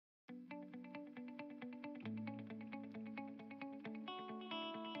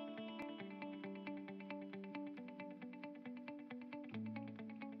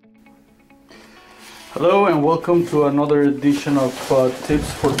Hello and welcome to another edition of Tips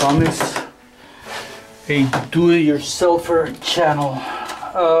for Dummies, a do-it-yourselfer channel.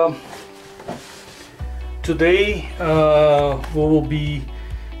 Today we will be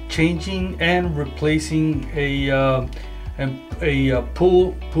changing and replacing a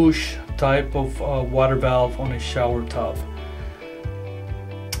pull push type of water valve on a shower tub.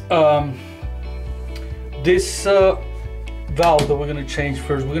 This valve that we're going to change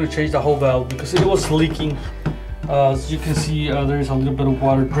first, we're going to change the whole valve because it was leaking. As you can see, there's a little bit of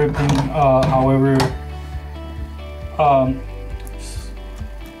water dripping. However,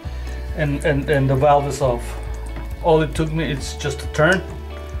 and the valve is off. All it took me is just a turn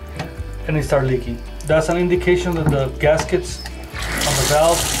and it started leaking. That's an indication that the gaskets on the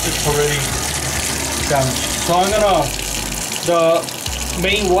valve is already damaged. So the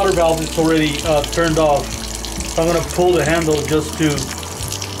main water valve is already turned off. So I'm going to pull the handle just to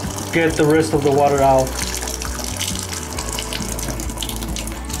get the rest of the water out.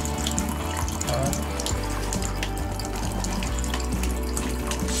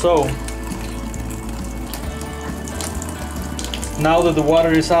 So now that the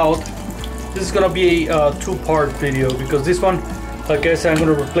water is out, this is going to be a two-part video because this one, like I said, I'm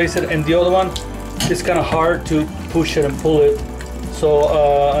going to replace it, and the other one is kind of hard to push it and pull it. So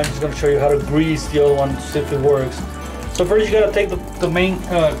I'm just going to show you how to grease the other one to see if it works. So first you got to take the main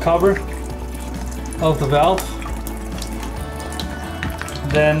cover of the valve.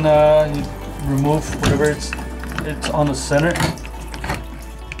 Then you remove whatever it's on the center.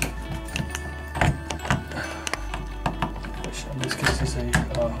 In this case it's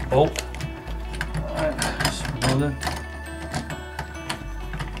a bolt. Alright, just remove it.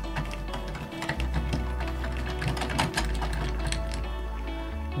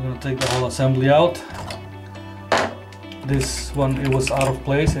 I'm going to take the whole assembly out. This one, it was out of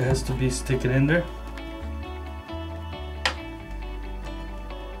place, it has to be sticking in there.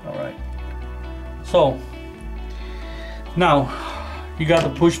 Alright, so now you got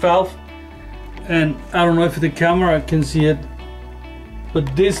the push valve, and I don't know if the camera can see it,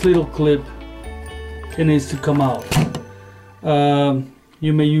 but this little clip, it needs to come out.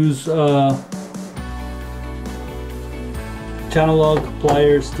 You may use channel lock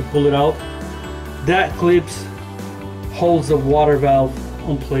pliers to pull it out. That clips holds the water valve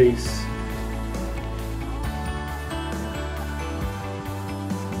in place.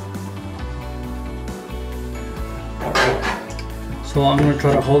 So I'm going to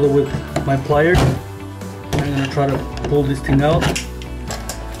try to hold it with my pliers. I'm going to try to pull this thing out.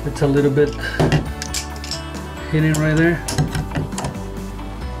 It's a little bit hidden right there.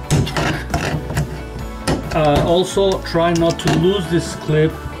 Also try not to lose this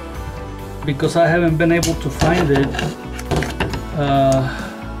clip because I haven't been able to find it.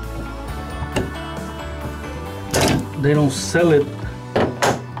 They don't sell it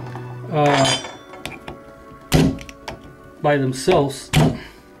by themselves.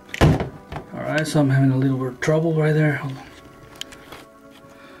 Alright, so I'm having a little bit of trouble right there.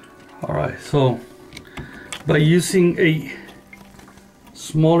 Alright, so by using a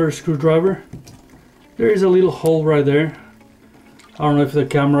smaller screwdriver, there is a little hole right there. I don't know if the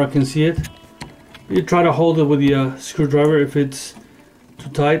camera can see it. You try to hold it with the screwdriver if it's too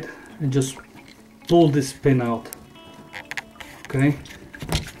tight, and just pull this pin out. Okay?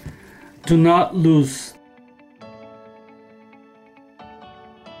 Do not lose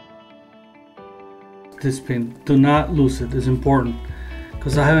this pin. Do not lose it. It's important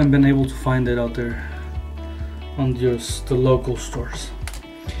because I haven't been able to find it out there on just the local stores.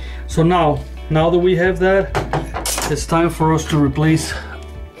 So now that we have that, it's time for us to replace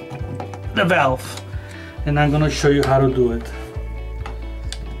the valve, and I'm going to show you how to do it.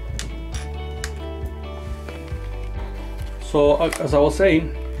 So as I was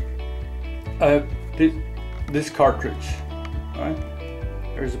saying, I have this cartridge. Right?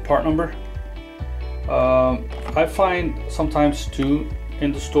 There's a part number. I find sometimes two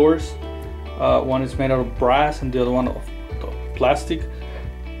in the stores. One is made out of brass and the other one of plastic.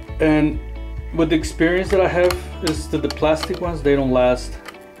 And with the experience that I have is that the plastic ones, they don't last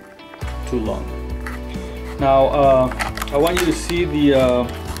too long. Now I want you to see the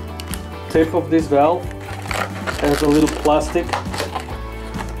tip of this valve. It has a little plastic. It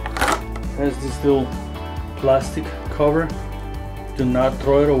has this little plastic cover. Do not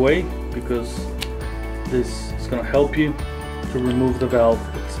throw it away because this is going to help you to remove the valve.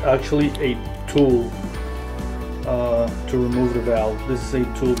 It's actually a tool to remove the valve. This is a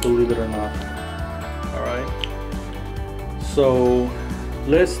tool, believe it or not. Alright, so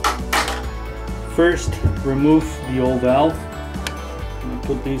let's first remove the old valve. I'm going to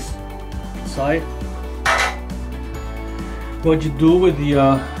put this aside. What you do with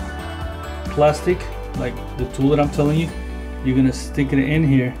the plastic, like the tool that I'm telling you, you're gonna stick it in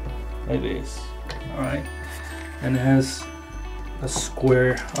here like this. All right, and it has a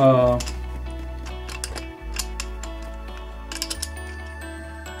square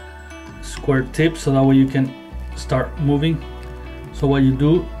square tip, so that way you can start moving. So what you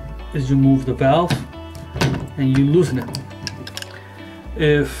do is you move the valve and you loosen it.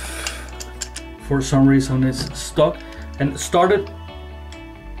 If for some reason it's stuck, and start it,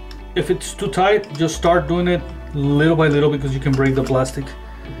 if it's too tight, just start doing it little by little, because you can break the plastic,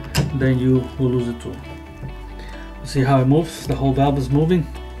 then you will lose it too. See how it moves? The whole valve is moving.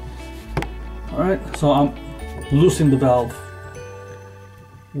 All right, so I'm loosening the valve.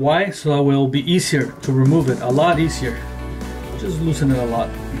 Why? So that will be easier to remove it, a lot easier. Just loosen it a lot.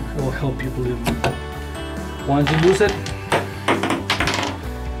 It will help you, believe me. Once you lose it,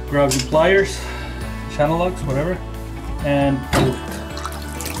 grab your pliers, channel locks, whatever, and move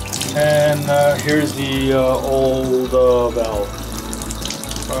it. And here's the old valve.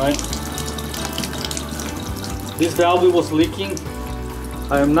 All right. This valve was leaking.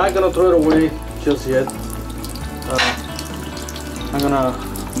 I am not gonna throw it away just yet. I'm gonna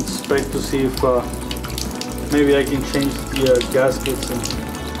inspect to see if maybe I can change the gaskets and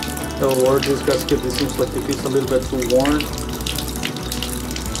it'll work. This gasket, it seems like it is a little bit too worn.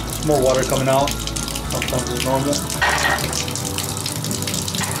 More water coming out. Sometimes it's normal.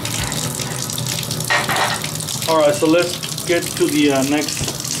 Alright, so let's get to the next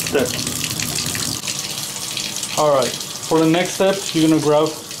step. Alright, for the next step, you're gonna grab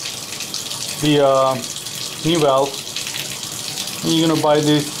the new valve. And you're gonna buy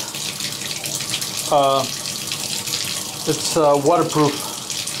this. It's waterproof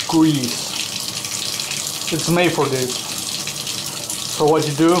grease. It's made for this. So what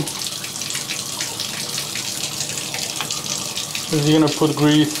you do is you're gonna put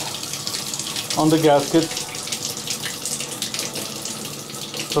grease on the gasket,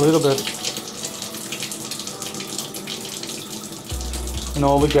 a little bit, in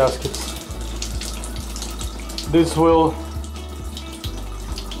all the gaskets. This will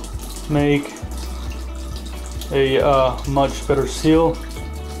make a much better seal,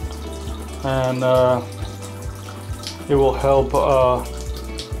 and it will help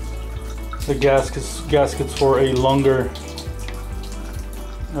the gaskets for a longer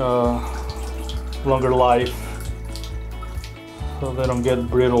life, so they don't get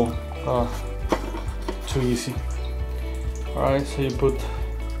brittle too easy. All right, so you put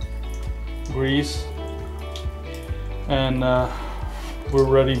grease, and we're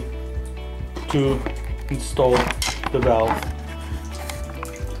ready to install the valve.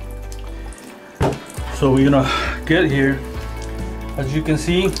 So we're gonna get here. As you can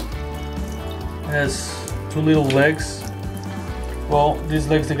see, it has two little legs. Well, these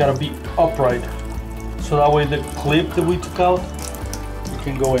legs, they gotta be upright, so that way the clip that we took out, it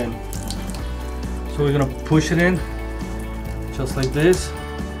can go in. So we're gonna push it in just like this.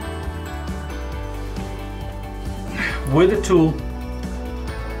 With the tool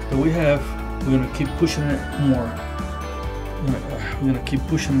that we have, we're gonna keep pushing it more. We're gonna keep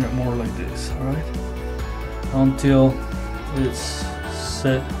pushing it more like this, all right, until it's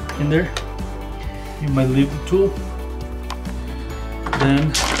set in there. You might leave the tool.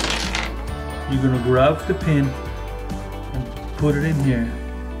 Then you're gonna grab the pin and put it in here,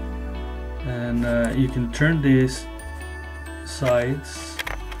 and you can turn these sides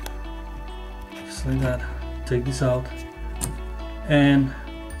just like that. Take this out and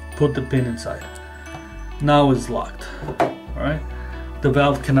put the pin inside. Now it's locked. All right, the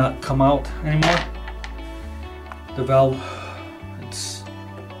valve cannot come out anymore. The valve, it's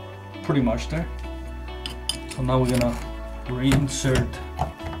pretty much there. So now we're gonna reinsert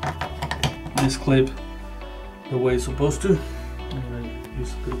this clip the way it's supposed to. I'm gonna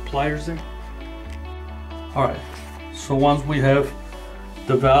use a bit of pliers there. All right, so once we have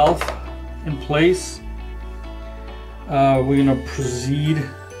the valve in place, we're gonna proceed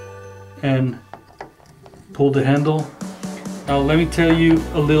and pull the handle. Now let me tell you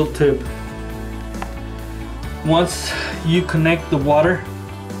a little tip. Once you connect the water,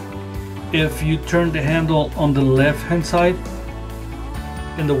 if you turn the handle on the left hand side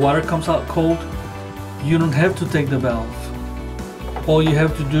and the water comes out cold, you don't have to take the valve. All you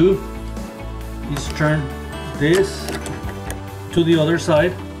have to do is turn this to the other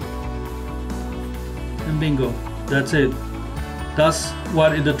side, and bingo, that's it. That's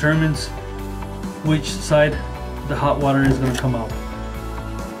what it determines which side the hot water is going to come out.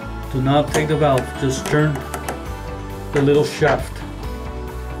 Do not take the valve, just turn the little shaft,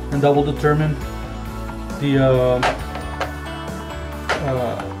 and that will determine the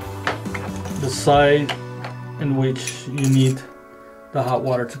the side in which you need the hot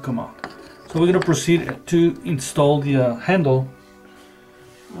water to come out. So we're going to proceed to install the handle.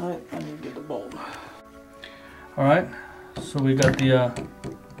 Alright, I need to get the bolt. Alright, so we got the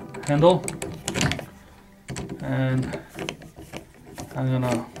handle, and I'm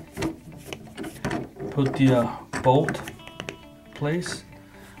gonna put the bolt in place,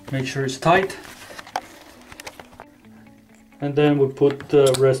 make sure it's tight, and then we put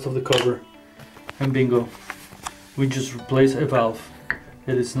the rest of the cover, and bingo, we just replace a valve.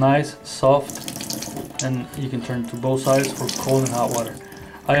 It is nice, soft, and you can turn to both sides for cold and hot water.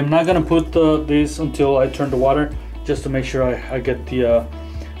 I am not gonna put this until I turn the water, just to make sure I get the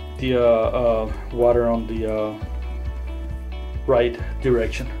water on the right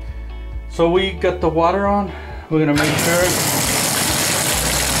direction. So we got the water on. We're gonna make sure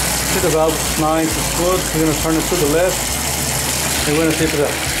the valve is nice and good. We're gonna turn it to the left, and we're gonna see if the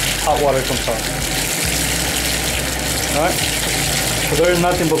hot water comes out. All right. So there is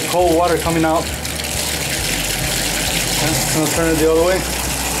nothing but cold water coming out. I'm gonna turn it the other way,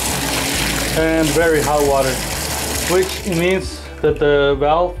 and very hot water, which means that the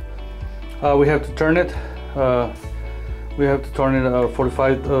valve, we have to turn it. We have to turn it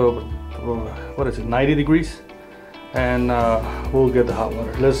 45, what is it, 90 degrees, and we'll get the hot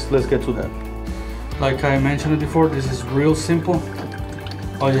water. Let's get to that. Like I mentioned before, this is real simple.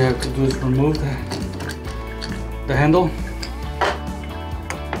 All you have to do is remove the handle,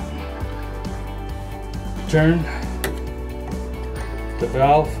 turn the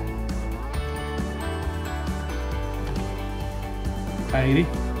valve 90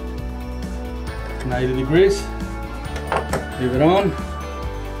 degrees, leave it on,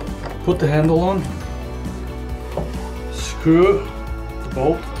 put the handle on, screw the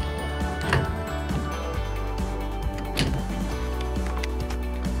bolt,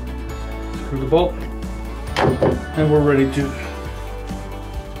 screw the bolt, and we're ready to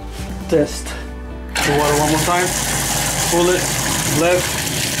test the water one more time. Pull it left.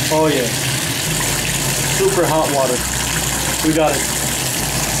 Oh yeah, super hot water. We got it.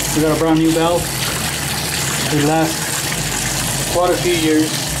 We got a brand new valve. It lasts quite a few years.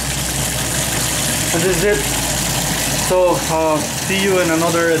 And this is it. So see you in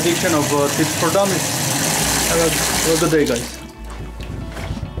another edition of Tips for Dummies. Have a good day, guys.